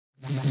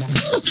You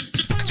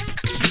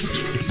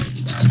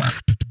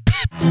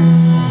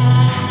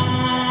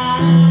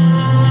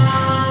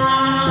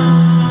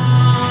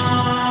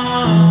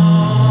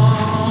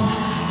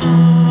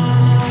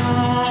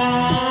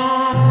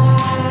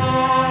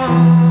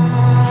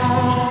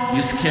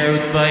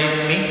scared by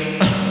me?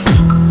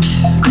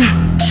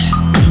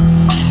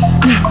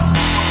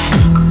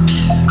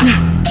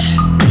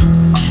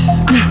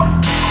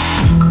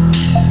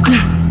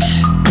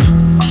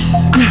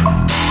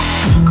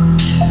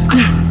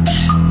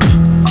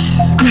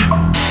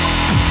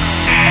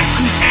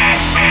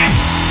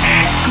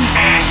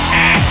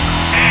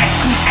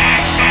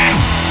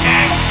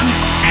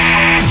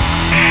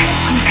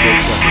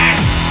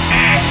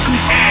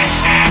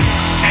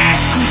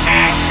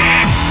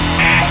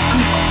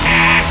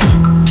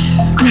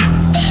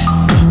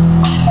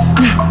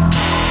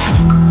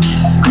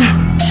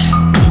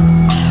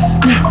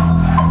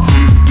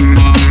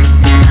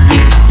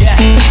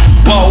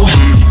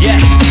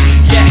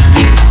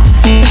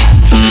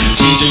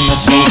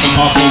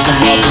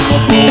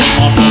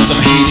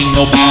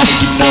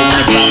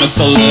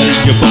 So little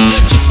your book.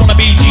 Just wanna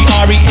be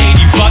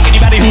GRE80. Fuck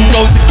anybody who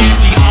goes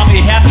against me. I'm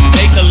gonna have to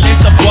make a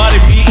list of what it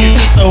means. It's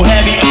just so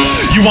heavy.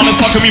 You wanna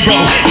fuck with me, bro?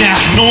 Nah,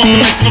 no one can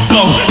mess with the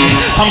flow.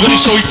 I'm gonna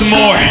show you some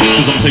more,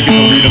 cause I'm taking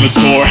the lead on the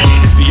score.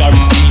 It's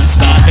BREC in the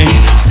spot, ayy.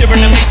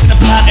 Stirring the mix in the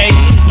pot, ayy.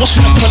 What's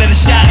trying to pull in a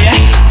shot, yeah?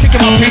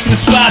 Taking my piece in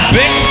the spot,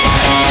 bitch.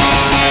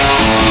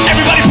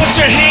 Everybody put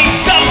your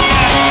hands up.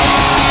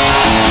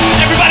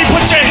 Everybody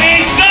put your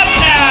hands up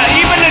now.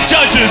 Even the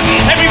judges.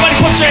 Everybody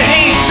put your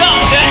hands up,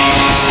 yeah?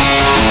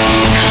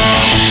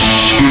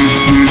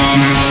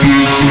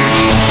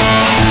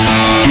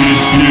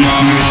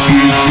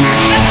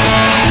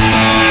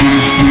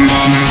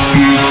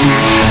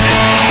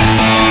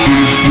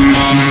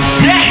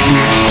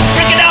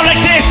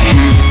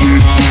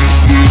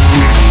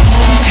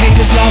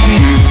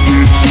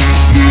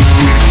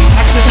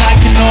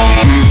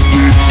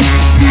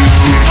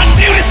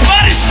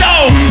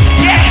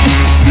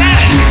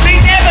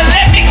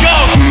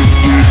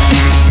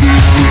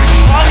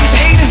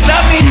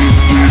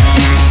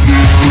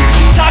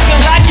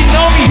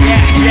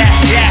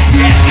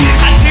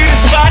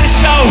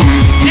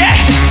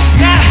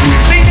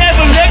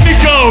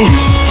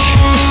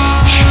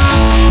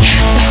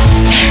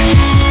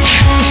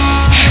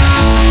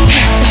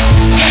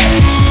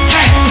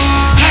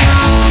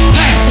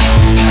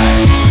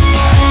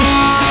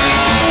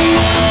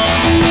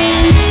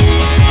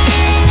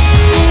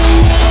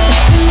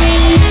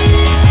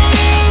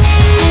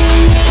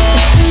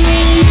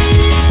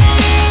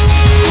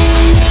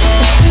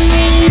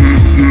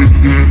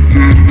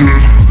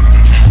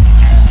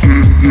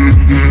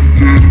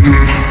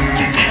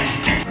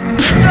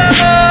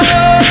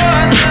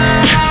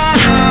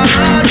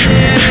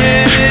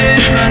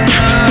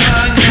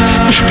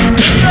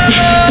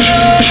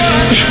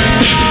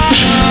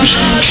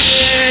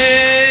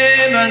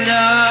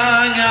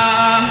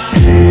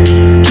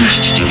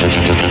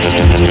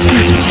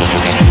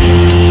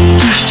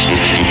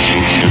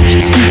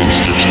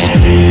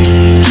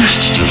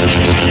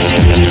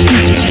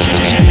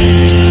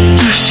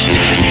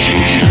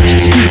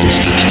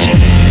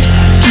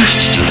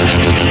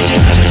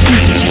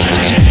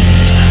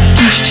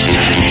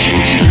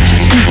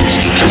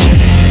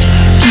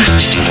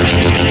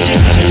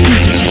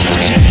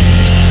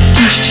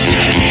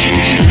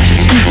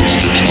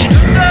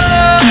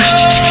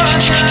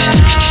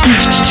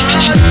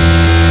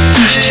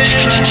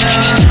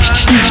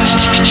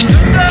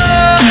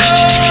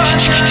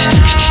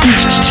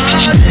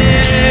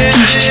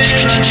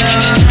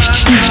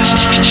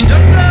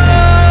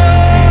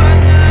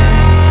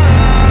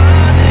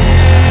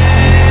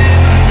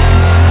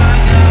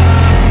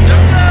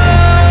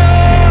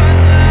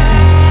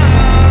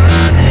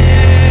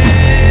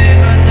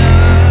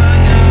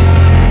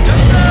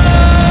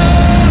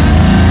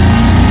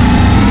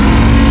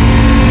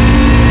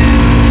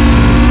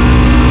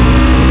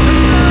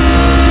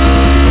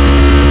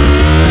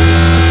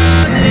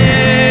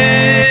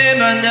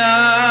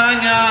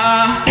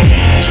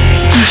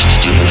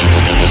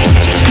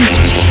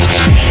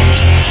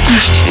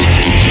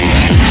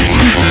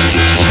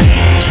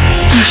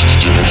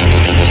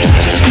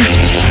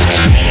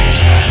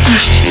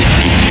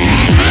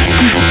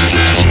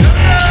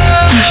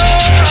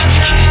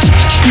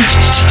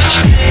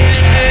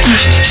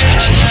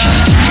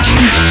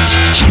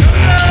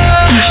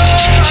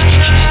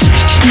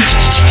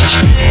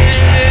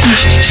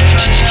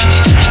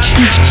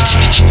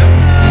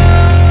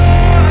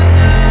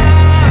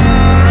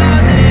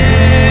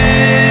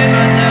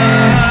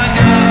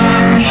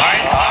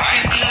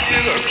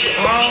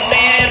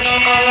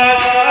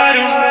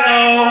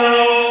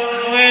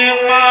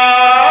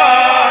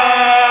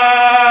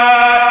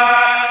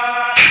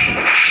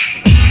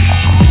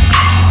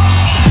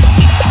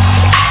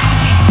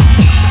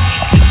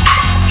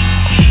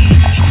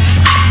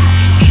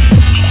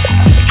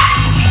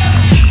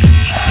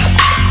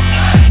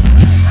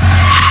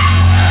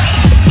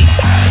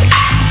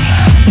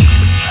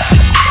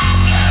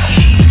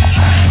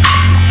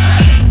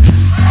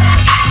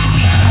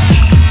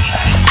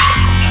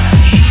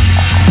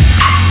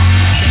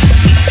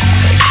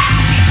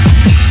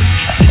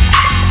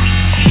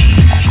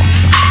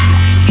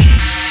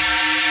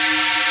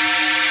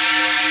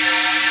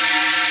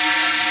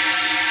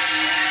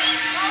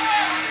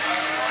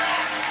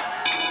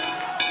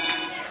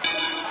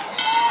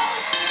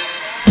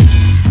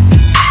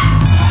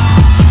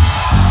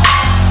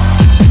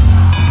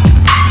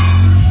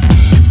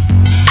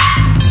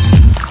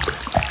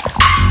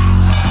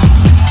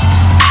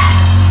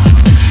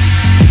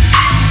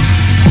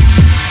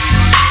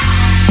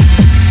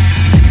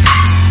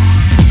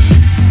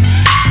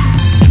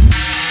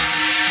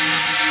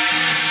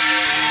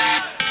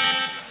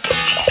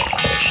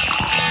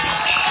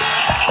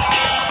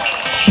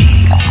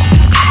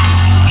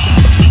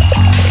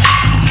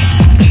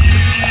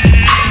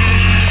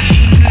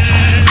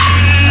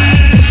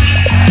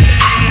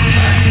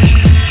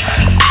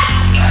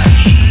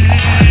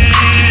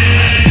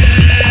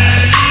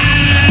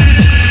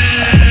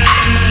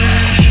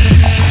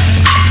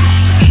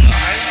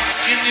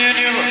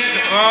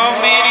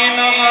 meaning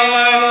of my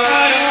life,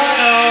 I don't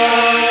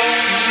know.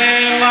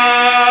 In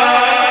my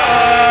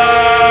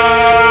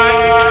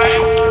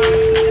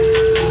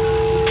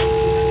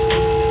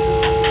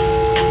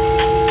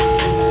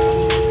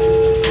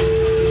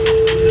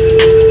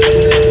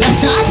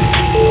What's up?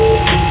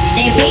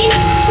 David?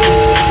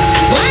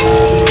 What?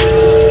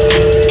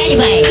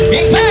 Anyway,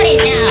 let's start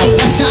it now.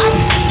 What's up?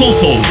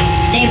 So-so.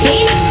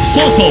 David?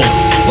 So-so.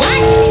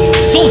 What?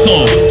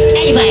 So-so.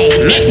 Anyway,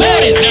 let's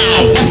start it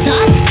now. What's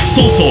up?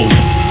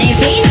 So-so.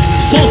 David?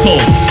 So-so.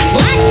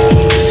 What?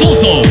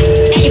 So-so.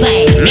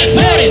 Anyway, let's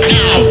start it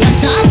now.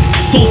 What's up?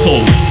 So-so.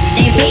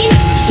 David?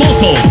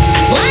 So-so.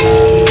 What?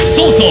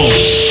 So-so.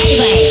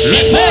 Anyway,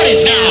 let's start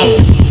it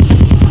now.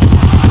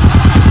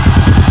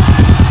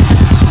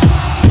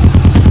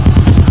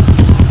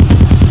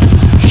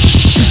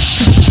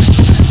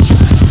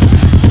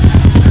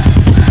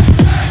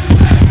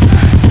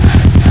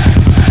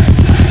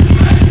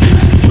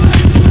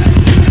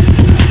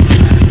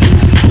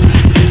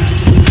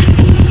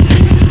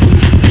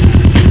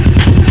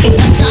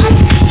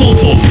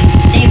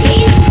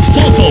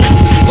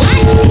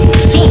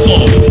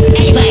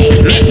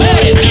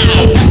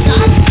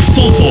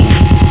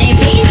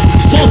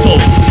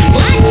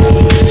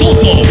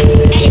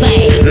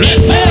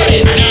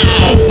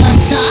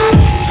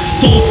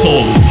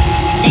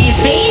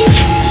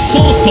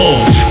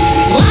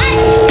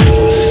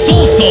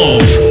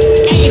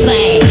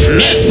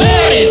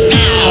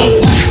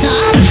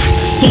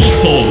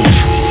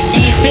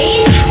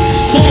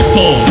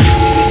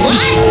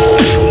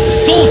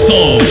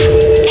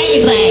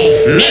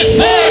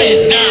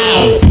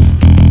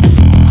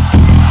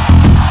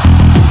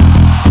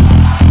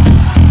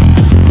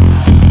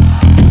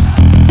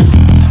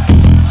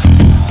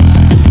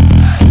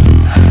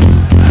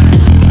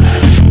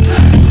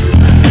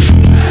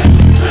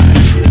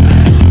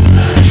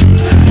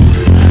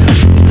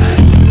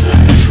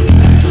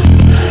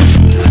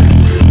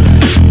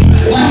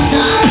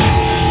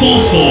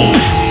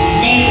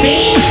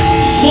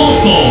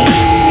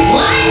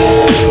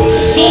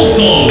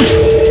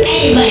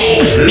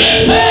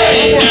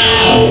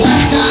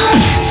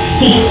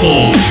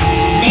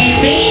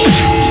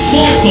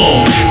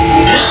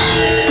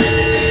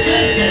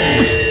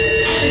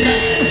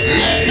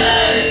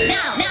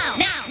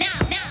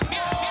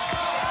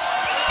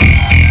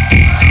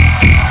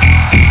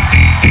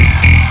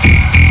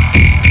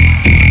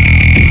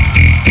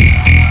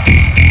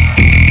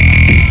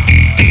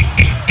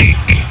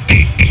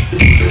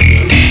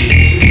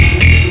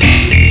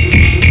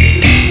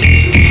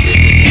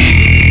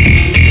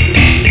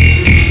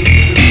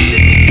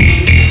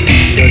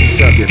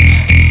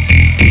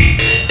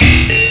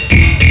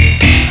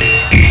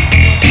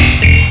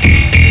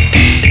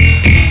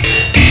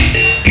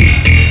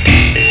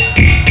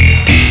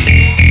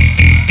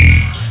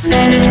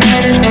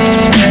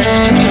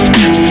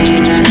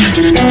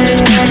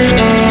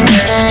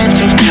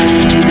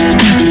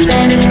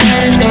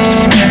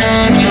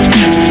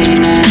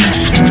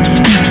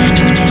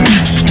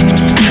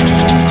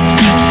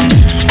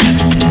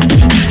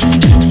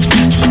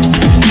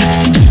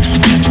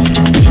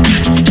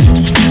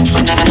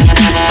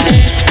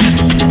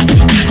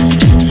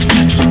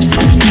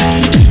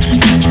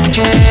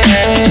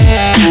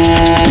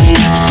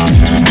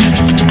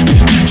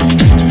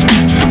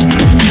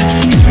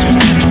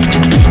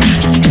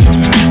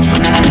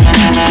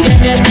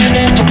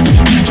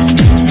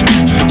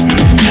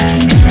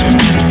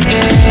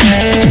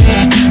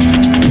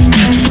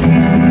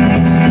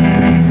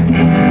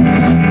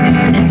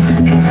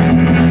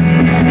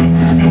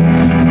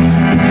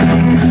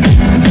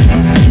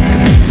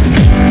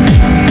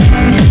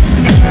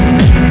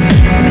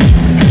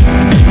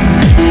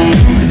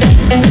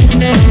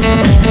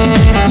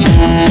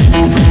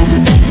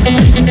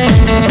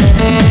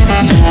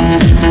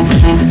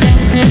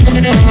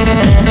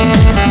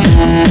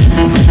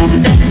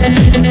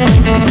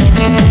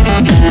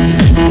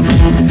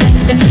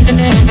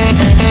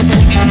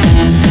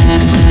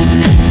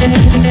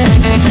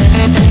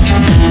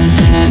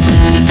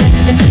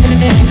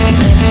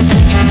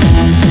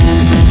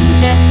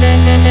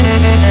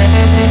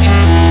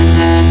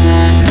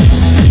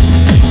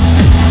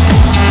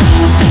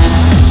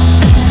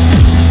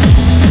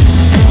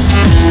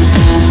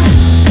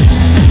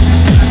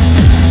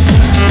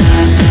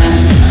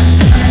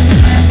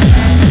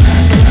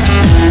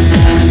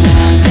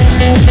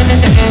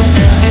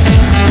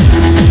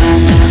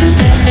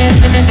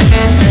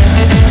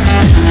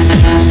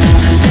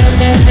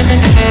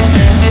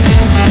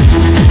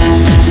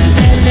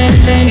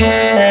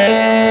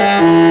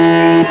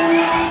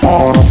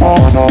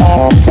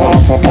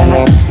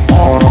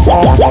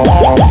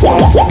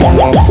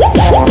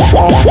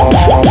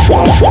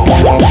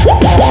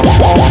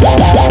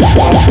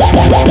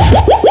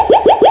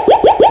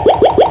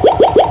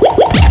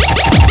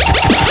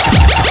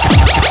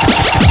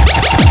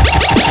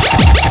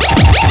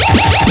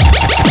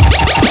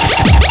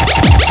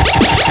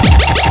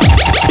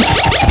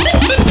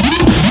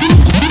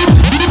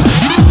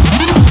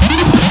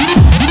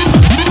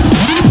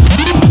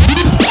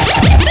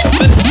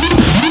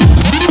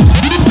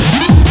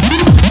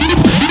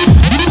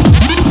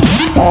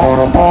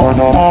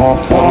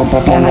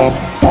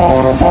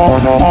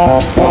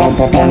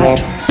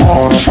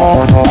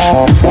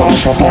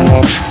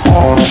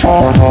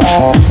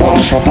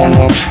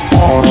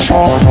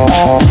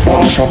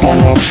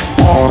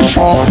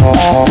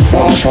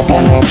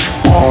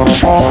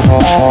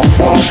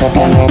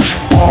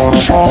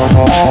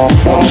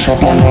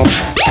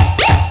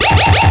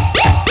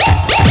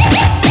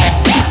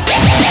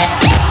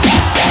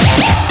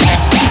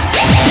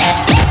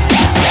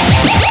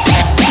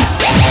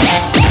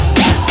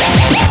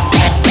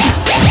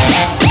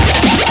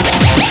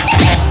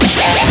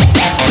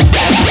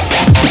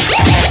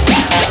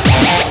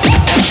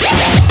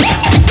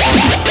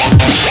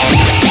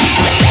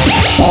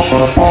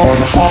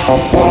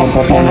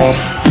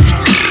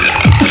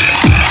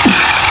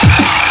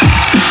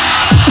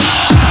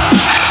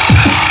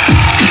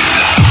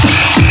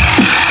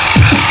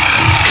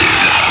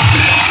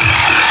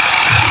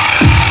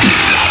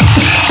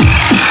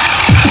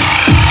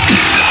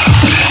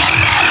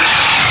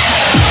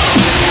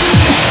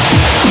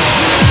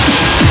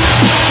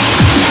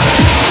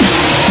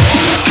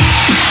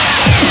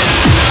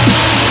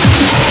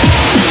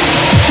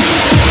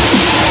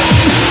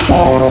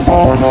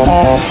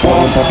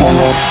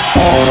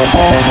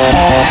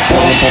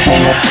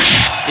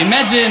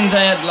 Imagine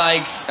that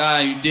like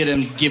you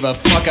didn't give a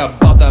fuck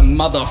about the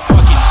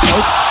motherfucking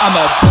dope.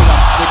 I'ma pull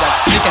up with that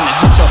stick and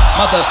hit your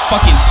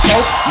motherfucking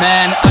dope.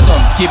 Man, I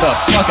don't give a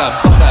fuck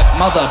about that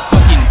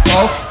motherfucking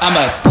dope.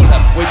 I'ma pull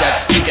up with that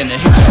stick and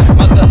hit your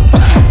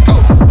motherfucking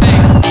dope.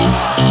 Hey.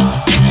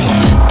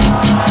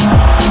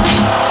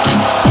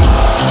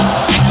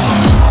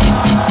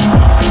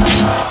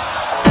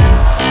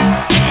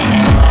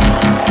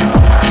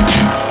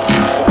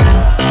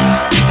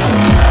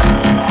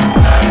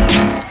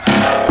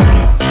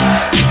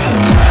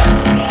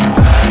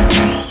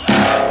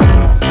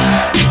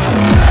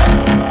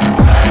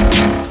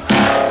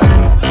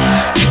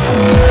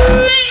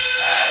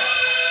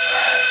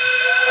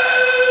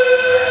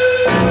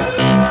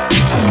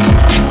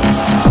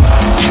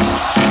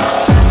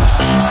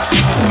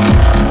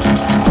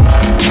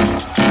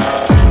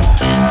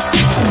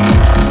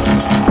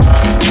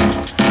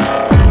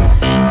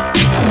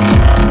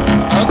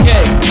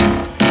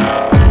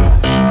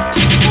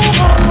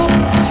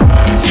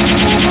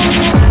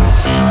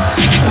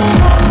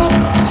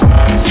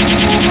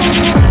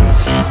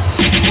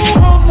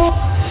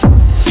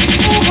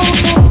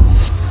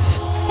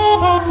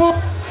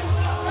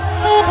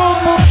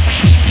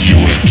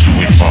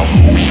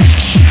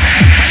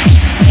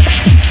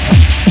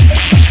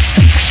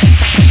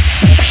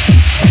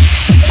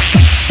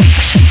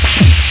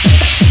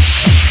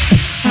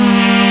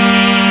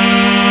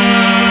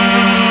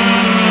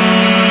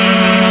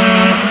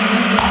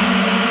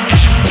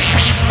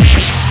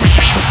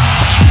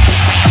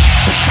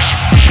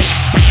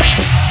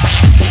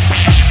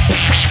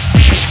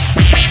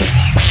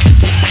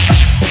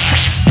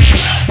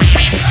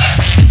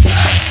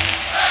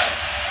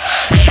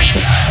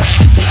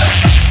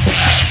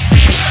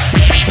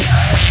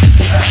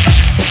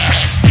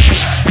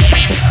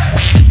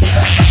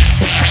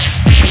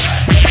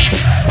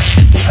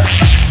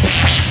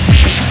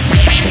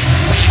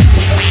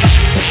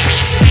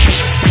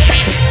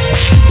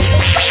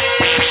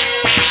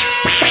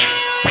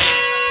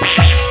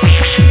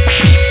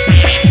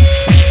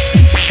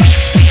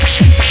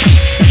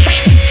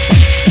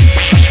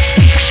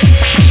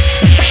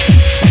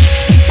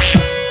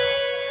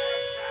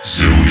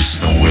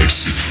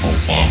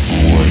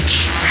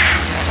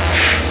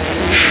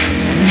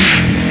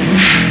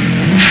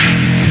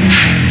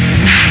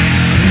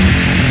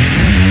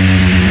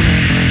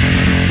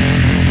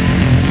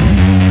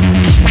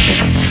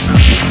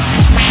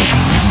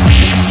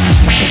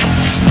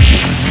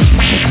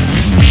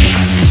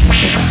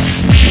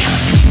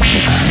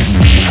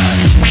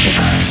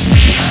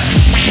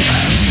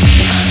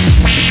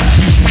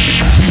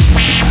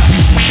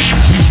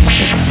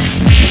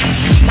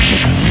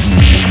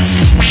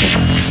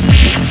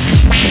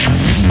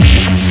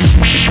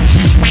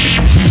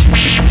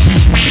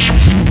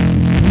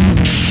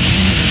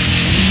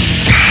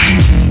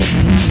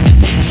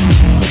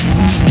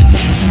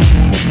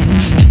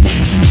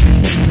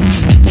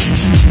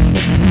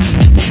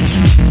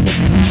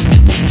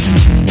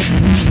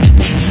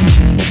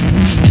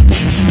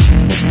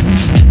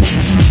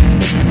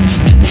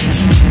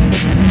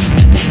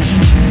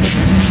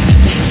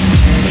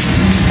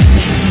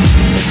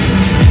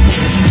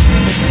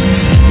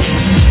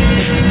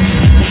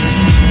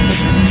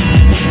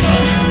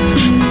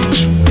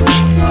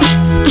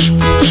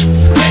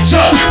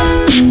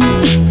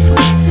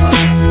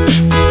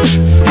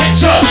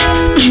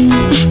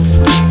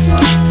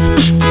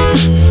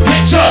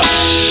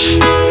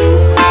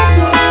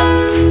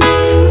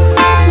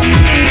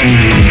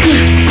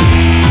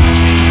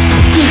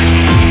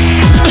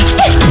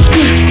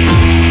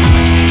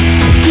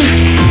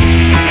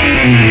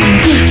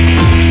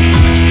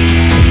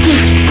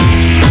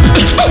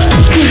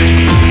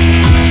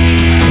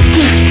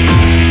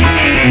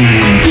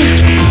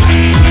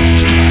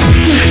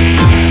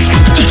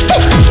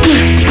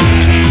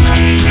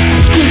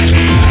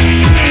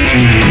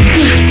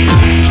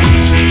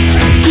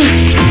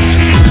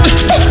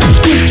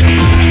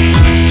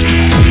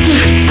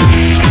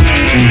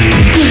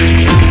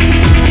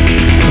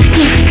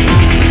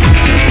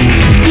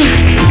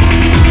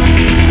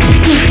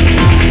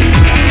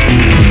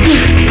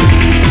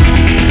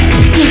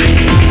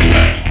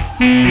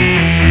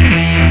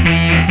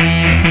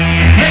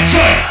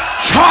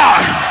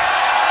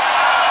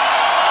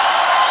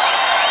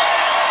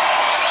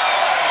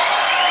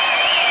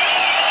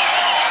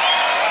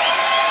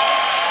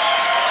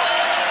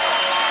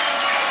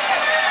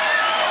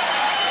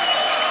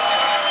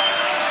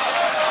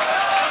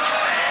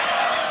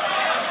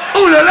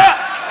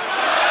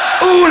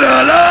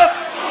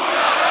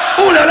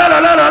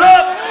 la la la.